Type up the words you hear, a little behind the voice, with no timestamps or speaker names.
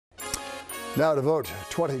Now to vote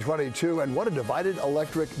 2022, and what a divided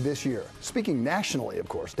electorate this year. Speaking nationally, of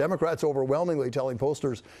course, Democrats overwhelmingly telling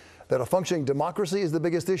pollsters that a functioning democracy is the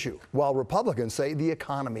biggest issue, while Republicans say the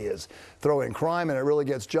economy is. Throw in crime and it really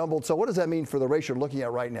gets jumbled. So what does that mean for the race you're looking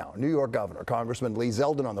at right now? New York Governor, Congressman Lee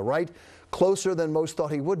Zeldin on the right, closer than most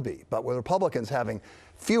thought he would be. But with Republicans having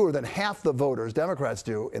fewer than half the voters Democrats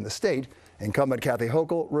do in the state, incumbent Kathy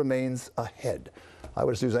Hochul remains ahead.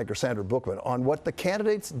 Eyewitness News anchor Sandra Bookman on what the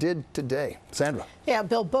candidates did today. Sandra. Yeah,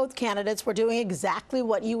 Bill, both candidates were doing exactly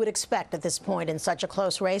what you would expect at this point in such a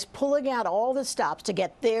close race, pulling out all the stops to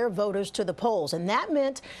get their voters to the polls. And that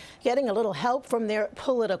meant getting a little help from their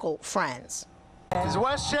political friends. Is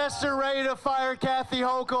Westchester ready to fire Kathy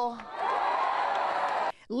Hochul?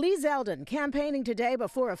 Lee Zeldin campaigning today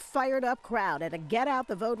before a fired-up crowd at a Get Out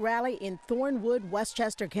the Vote rally in Thornwood,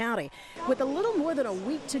 Westchester County. With a little more than a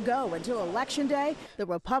week to go until Election Day, the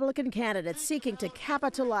Republican candidate seeking to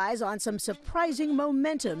capitalize on some surprising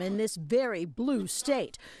momentum in this very blue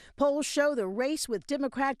state. Polls show the race with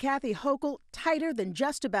Democrat Kathy Hochul tighter than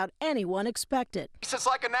just about anyone expected. It's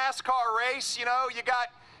like a NASCAR race, you know, you got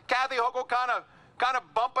Kathy Hochul kind of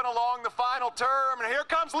bumping along the final term, and here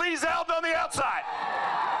comes Lee Zeldin on the outside.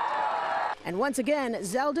 And once again,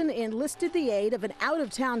 Zeldin enlisted the aid of an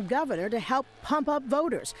out-of-town governor to help pump up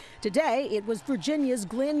voters. Today, it was Virginia's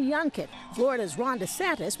Glenn Youngkin. Florida's Ron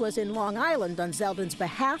DeSantis was in Long Island on Zeldin's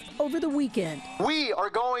behalf over the weekend. We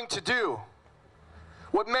are going to do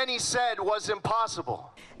what many said was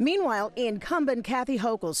impossible. Meanwhile, incumbent Kathy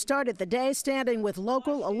Hochul started the day standing with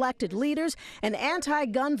local elected leaders and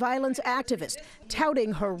anti-gun violence activists,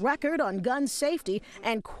 touting her record on gun safety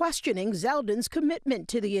and questioning Zeldin's commitment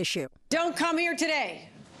to the issue. Don't come here today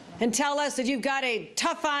and tell us that you've got a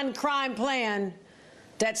tough-on-crime plan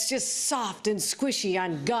that's just soft and squishy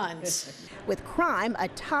on guns. With crime a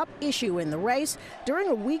top issue in the race, during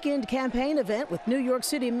a weekend campaign event with New York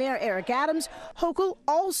City Mayor Eric Adams, Hochul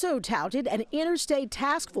also touted an interstate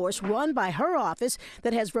task force run by her office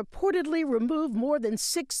that has reportedly removed more than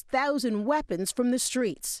 6,000 weapons from the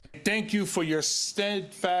streets. Thank you for your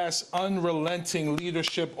steadfast, unrelenting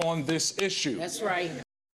leadership on this issue. That's right.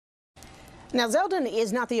 Now, Zeldin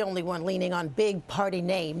is not the only one leaning on big party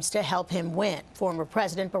names to help him win. Former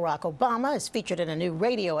President Barack Obama is featured in a new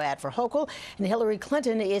radio ad for Hochul, and Hillary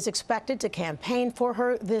Clinton is expected to campaign for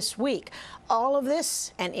her this week. All of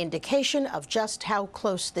this an indication of just how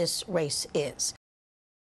close this race is.